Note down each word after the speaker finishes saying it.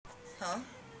Huh?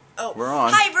 Oh, we're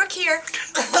on. Hi, Brooke here.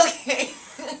 Okay.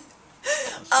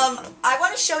 I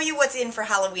want to show you what's in for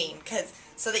Halloween,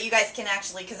 so that you guys can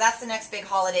actually, because that's the next big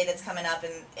holiday that's coming up,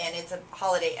 and it's a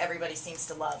holiday everybody seems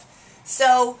to love.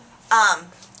 So,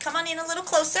 come on in a little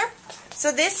closer.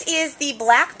 So this is the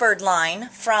Blackbird line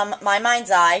from My Mind's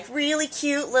Eye. Really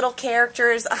cute little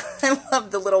characters. I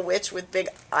love the little witch with big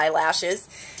eyelashes.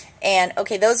 And,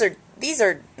 okay, these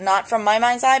are not from My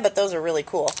Mind's Eye, but those are really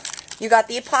cool. You got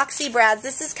the epoxy brads.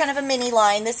 This is kind of a mini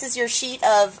line. This is your sheet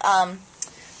of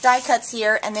die cuts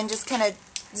here, and then just kind of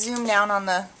zoom down on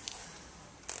the...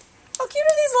 How cute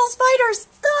are these little spiders?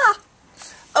 Ah!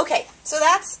 Okay, so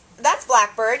that's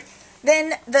Blackbird.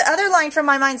 Then the other line from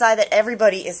My Mind's Eye that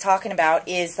everybody is talking about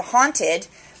is the Haunted,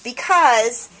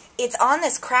 because it's on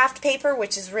this craft paper,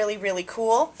 which is really, really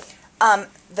cool.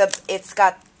 It's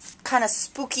got kind of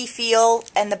spooky feel,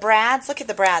 and the brads, look at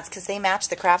the brads, because they match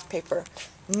the craft paper.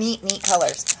 Neat, neat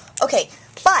colors. Okay,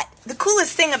 but the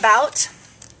coolest thing about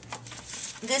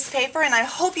this paper, and I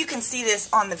hope you can see this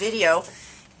on the video,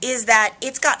 is that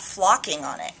it's got flocking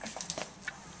on it.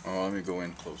 Oh, let me go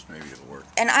in close. Maybe it'll work.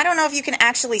 And I don't know if you can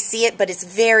actually see it, but it's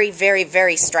very, very,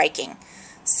 very striking.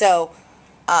 So,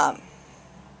 can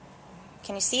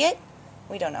you see it?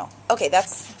 We don't know. Okay,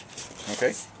 that's...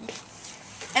 Okay.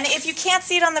 And if you can't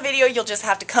see it on the video, you'll just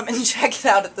have to come and check it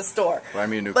out at the store. Buy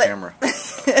me a new camera.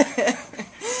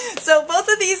 So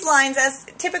both of these lines, as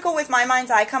typical with My Mind's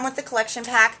Eye, come with the collection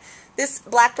pack. This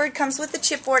Blackbird comes with the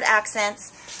chipboard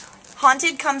accents.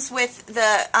 Haunted comes with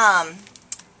the,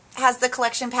 has the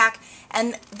collection pack.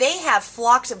 And they have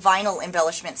flocked vinyl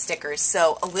embellishment stickers.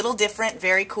 So a little different,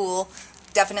 very cool.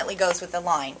 Definitely goes with the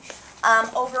line.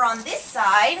 Over on this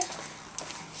side,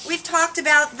 we've talked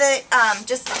about the,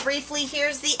 just briefly,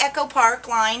 here's the Echo Park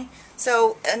line.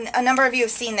 So a number of you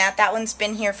have seen that. That one's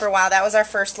been here for a while. That was our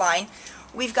first line.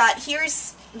 We've got,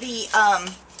 here's the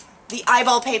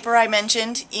eyeball paper I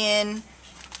mentioned in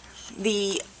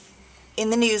the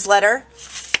newsletter.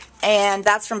 And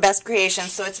that's from Best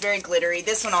Creations, so it's very glittery.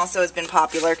 This one also has been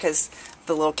popular because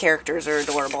the little characters are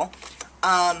adorable.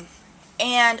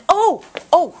 And, oh,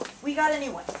 we got a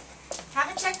new one.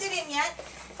 Haven't checked it in yet,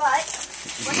 but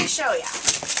let me show you.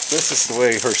 This is the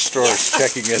way her store is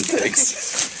checking in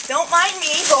things. Don't mind me.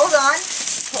 Hold on.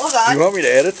 Hold on. You want me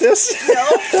to edit this? No.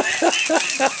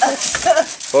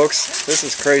 Folks, this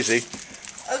is crazy.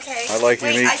 Okay. I'd like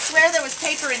you to meet... I swear there was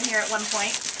paper in here at one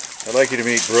point. I'd like you to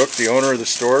meet Brooke, the owner of the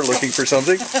store, looking for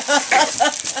something.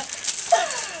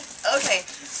 Okay.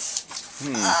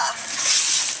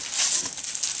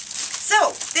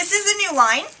 So, this is a new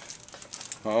line.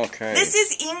 Okay. This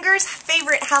is Inger's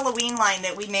favorite Halloween line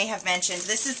that we may have mentioned.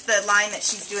 This is the line that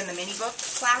she's doing the mini book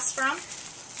class from.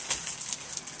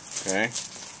 Okay.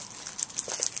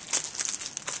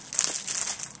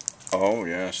 Oh,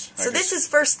 yes. So this is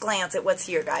first glance at what's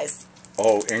here, guys.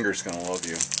 Oh, Inger's going to love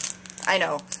you. I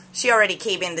know. She already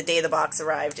came in the day the box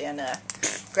arrived and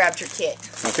grabbed her kit.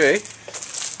 Okay.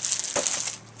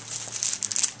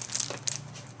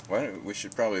 We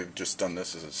should probably have just done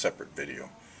this as a separate video.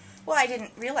 Well, I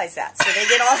didn't realize that, so they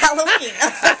get all Halloween.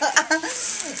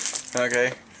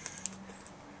 Okay.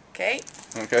 Okay.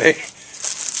 Okay.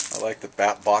 I like the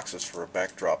boxes for a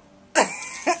backdrop.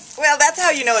 Well, that's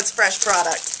how you know it's fresh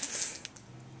product.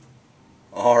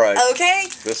 All right. Okay.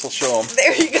 This will show them.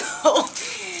 There you go.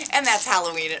 And that's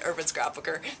Halloween at Urban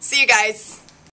Scrapbooker. See you guys.